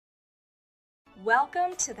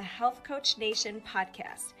Welcome to the Health Coach Nation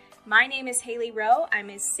podcast. My name is Haley Rowe. I'm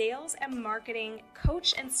a sales and marketing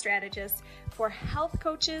coach and strategist for health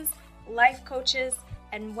coaches, life coaches,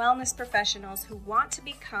 and wellness professionals who want to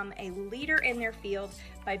become a leader in their field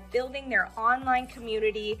by building their online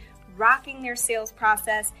community, rocking their sales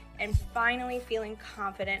process, and finally feeling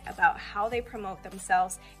confident about how they promote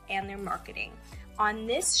themselves and their marketing. On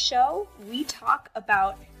this show, we talk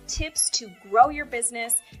about tips to grow your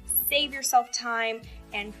business, save yourself time,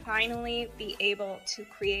 and finally be able to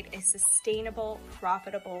create a sustainable,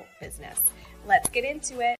 profitable business. Let's get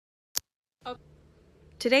into it.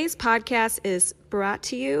 Today's podcast is brought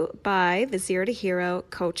to you by the Zero to Hero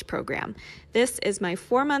Coach Program. This is my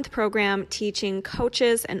 4-month program teaching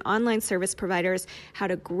coaches and online service providers how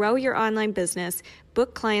to grow your online business,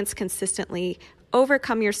 book clients consistently,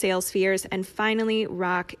 overcome your sales fears, and finally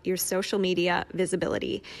rock your social media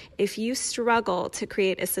visibility. If you struggle to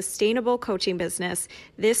create a sustainable coaching business,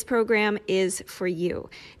 this program is for you.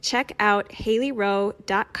 Check out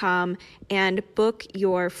haleyrowe.com and book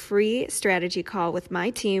your free strategy call with my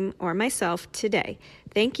team or myself today.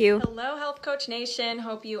 Thank you. Hello, Health Coach Nation.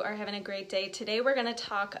 Hope you are having a great day. Today we're going to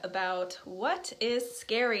talk about what is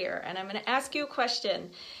scarier, and I'm going to ask you a question.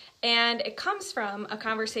 And it comes from a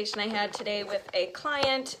conversation I had today with a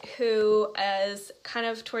client who is kind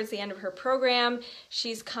of towards the end of her program.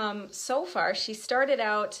 She's come so far. She started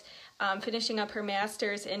out finishing up her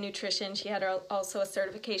master's in nutrition. She had also a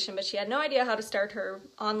certification, but she had no idea how to start her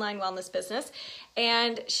online wellness business.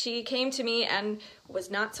 And she came to me and was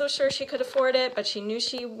not so sure she could afford it, but she knew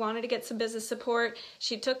she wanted to get some business support.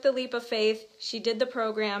 She took the leap of faith. She did the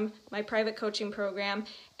program, my private coaching program.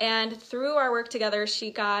 And through our work together, she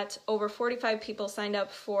got over 45 people signed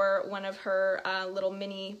up for one of her little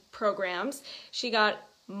mini programs. She got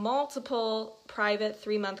multiple private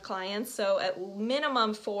 3-month clients, so at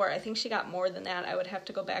minimum 4. I think she got more than that. I would have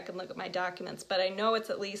to go back and look at my documents, but I know it's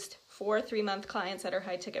at least 4 3-month clients at her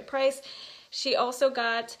high ticket price. She also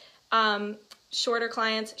got shorter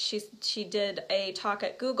clients. She did a talk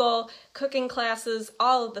at Google, cooking classes,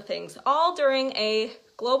 all of the things, all during a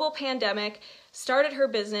global pandemic, started her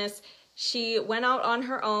business. She went out on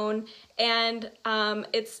her own, and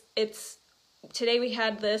it's today we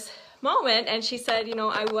had this moment, and she said,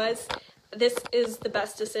 this is the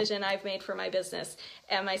best decision I've made for my business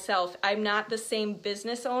and myself. I'm not the same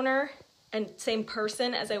business owner and same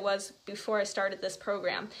person as I was before I started this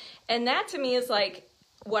program. And that to me is like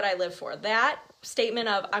what I live for. That statement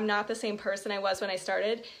of I'm not the same person I was when I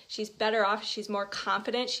started. She's better off. She's more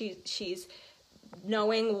confident. She's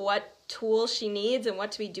knowing what tools she needs and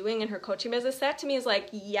what to be doing in her coaching business. That to me is like,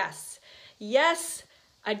 yes,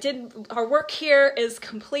 our work here is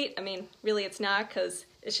complete. I mean, really it's not, because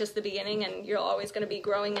it's just the beginning and you're always going to be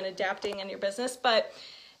growing and adapting in your business, but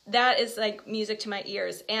that is like music to my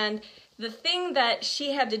ears. And the thing that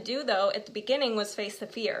she had to do though at the beginning was face the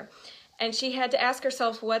fear. And she had to ask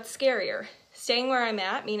herself, what's scarier? Staying where I'm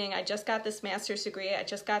at, meaning I just got this master's degree, I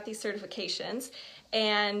just got these certifications,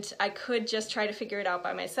 and I could just try to figure it out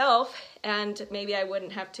by myself, and maybe I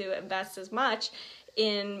wouldn't have to invest as much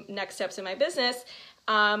in next steps in my business.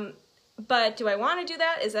 But do I want to do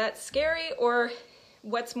that? Is that scary? Or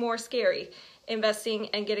what's more scary? Investing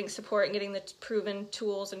and getting support and getting the proven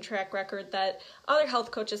tools and track record that other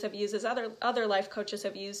health coaches have used, as other life coaches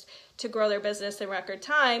have used to grow their business in record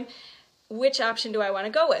time. Which option do I want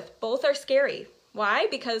to go with? Both are scary. Why?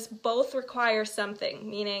 Because both require something,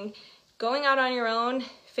 meaning going out on your own,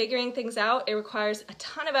 figuring things out, it requires a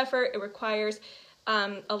ton of effort. It requires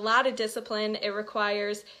a lot of discipline. It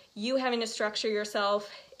requires you having to structure yourself.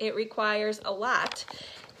 It requires a lot.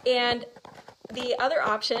 And the other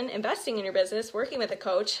option, investing in your business, working with a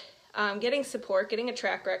coach, getting support, getting a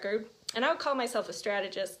track record, and I would call myself a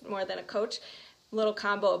strategist more than a coach, a little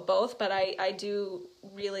combo of both, but I do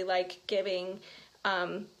really like giving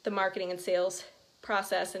the marketing and sales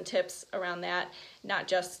process and tips around that, not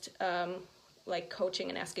just like coaching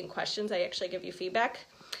and asking questions. I actually give you feedback.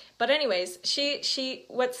 But anyways, she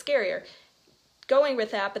what's scarier? Going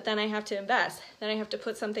with that, but then I have to invest. Then I have to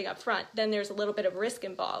put something up front. Then there's a little bit of risk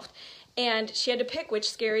involved. And she had to pick which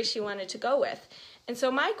scary she wanted to go with. And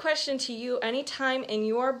so my question to you, anytime in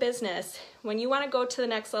your business, when you want to go to the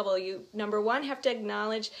next level, you, number one, have to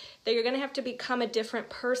acknowledge that you're going to have to become a different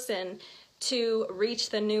person to reach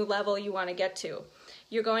the new level you want to get to.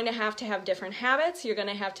 You're going to have different habits. You're going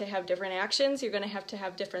to have different actions. You're going to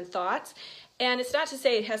have different thoughts. And it's not to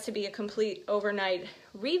say it has to be a complete overnight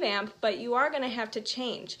revamp, but you are going to have to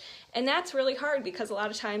change. And that's really hard because a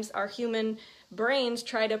lot of times our human brains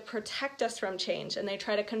try to protect us from change, and they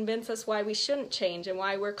try to convince us why we shouldn't change and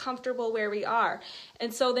why we're comfortable where we are.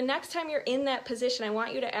 And so the next time you're in that position, I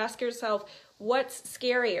want you to ask yourself, what's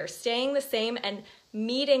scarier, staying the same and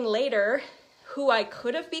meeting later who I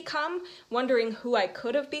could have become, wondering who I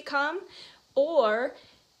could have become, or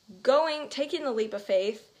taking the leap of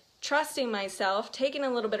faith, trusting myself, taking a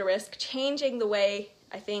little bit of risk, changing the way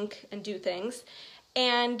I think and do things,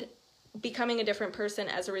 and becoming a different person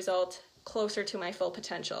as a result, closer to my full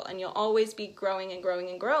potential. And you'll always be growing and growing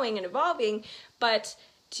and growing and evolving, but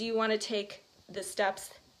do you want to take the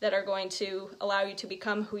steps that are going to allow you to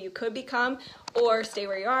become who you could become, or stay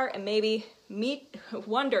where you are and maybe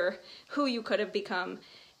wonder who you could have become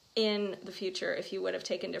in the future if you would have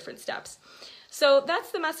taken different steps? So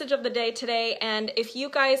that's the message of the day today. And if you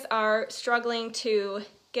guys are struggling to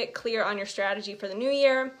get clear on your strategy for the new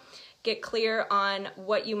year, get clear on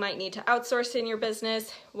what you might need to outsource in your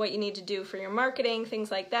business, what you need to do for your marketing, things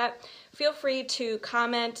like that, feel free to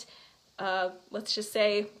comment, let's just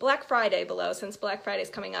say Black Friday below, since Black Friday is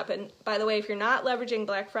coming up. And by the way, if you're not leveraging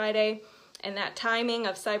Black Friday and that timing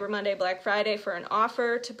of Cyber Monday, Black Friday for an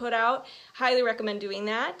offer to put out, highly recommend doing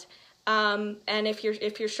that. And if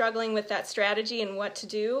you're struggling with that strategy and what to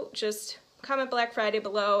do, just comment Black Friday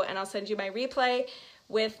below and I'll send you my replay.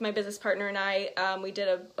 With my business partner and I, we did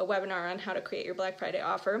a webinar on how to create your Black Friday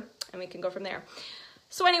offer, and we can go from there.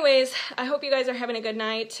 So anyways, I hope you guys are having a good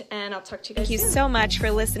night, and I'll talk to you guys soon. Thank you so much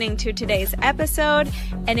for listening to today's episode.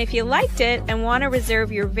 And if you liked it and want to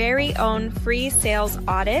reserve your very own free sales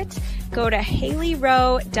audit, go to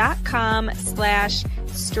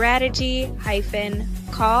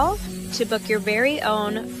haleyrowe.com/strategy-call to book your very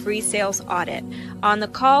own free sales audit. On the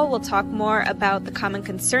call, we'll talk more about the common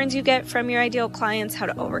concerns you get from your ideal clients, how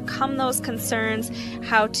to overcome those concerns,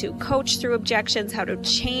 how to coach through objections, how to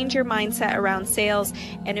change your mindset around sales,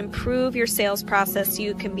 and improve your sales process so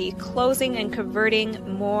you can be closing and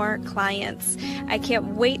converting more clients. I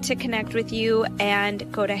can't wait to connect with you,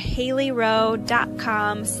 and go to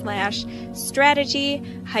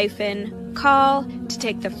haleyrowe.com/strategy-call to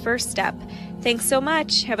take the first step. Thanks so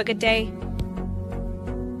much. Have a good day.